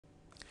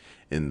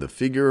In the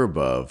figure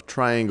above,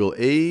 triangle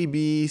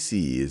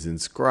ABC is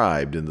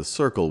inscribed in the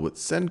circle with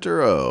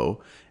center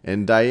O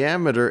and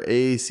diameter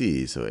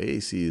AC. So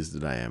AC is the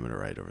diameter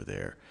right over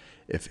there.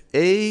 If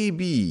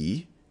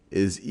AB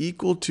is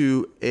equal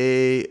to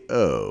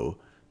AO,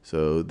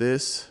 so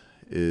this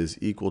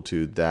is equal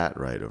to that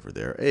right over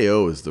there.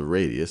 AO is the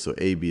radius, so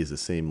AB is the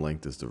same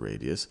length as the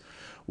radius.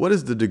 What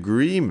is the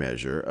degree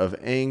measure of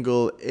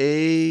angle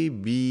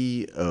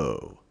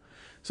ABO?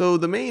 So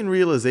the main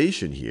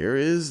realization here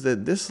is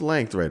that this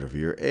length right over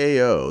here,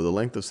 AO, the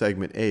length of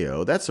segment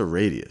AO, that's a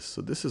radius.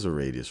 So this is a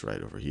radius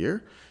right over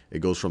here. It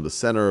goes from the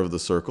center of the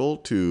circle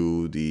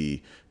to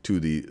the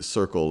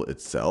circle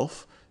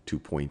itself, to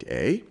point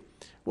A.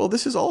 Well,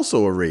 this is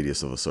also a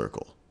radius of a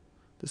circle.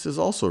 This is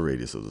also a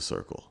radius of the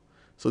circle.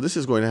 So this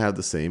is going to have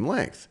the same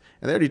length.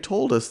 And they already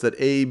told us that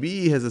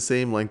AB has the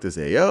same length as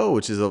AO,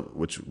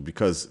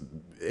 because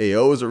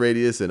AO is a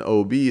radius and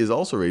OB is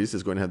also a radius,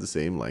 is going to have the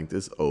same length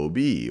as OB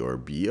or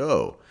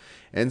BO.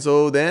 And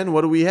so then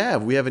what do we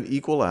have? We have an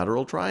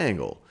equilateral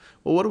triangle.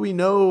 Well, what do we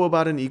know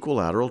about an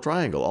equilateral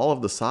triangle? All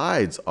of the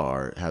sides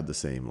have the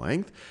same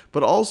length,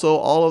 but also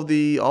all of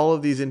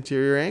these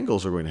interior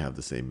angles are going to have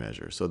the same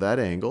measure. So that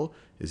angle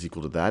is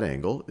equal to that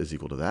angle is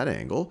equal to that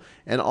angle,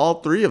 and all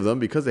three of them,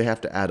 because they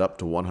have to add up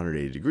to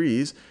 180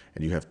 degrees,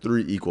 and you have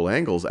three equal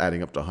angles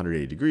adding up to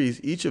 180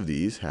 degrees, each of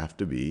these have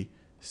to be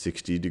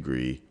 60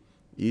 degree.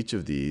 Each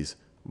of these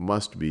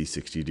must be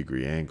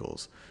 60-degree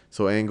angles.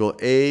 So angle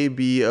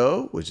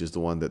ABO, which is the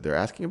one that they're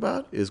asking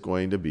about, is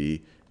going to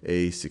be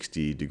a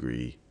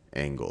 60-degree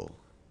angle.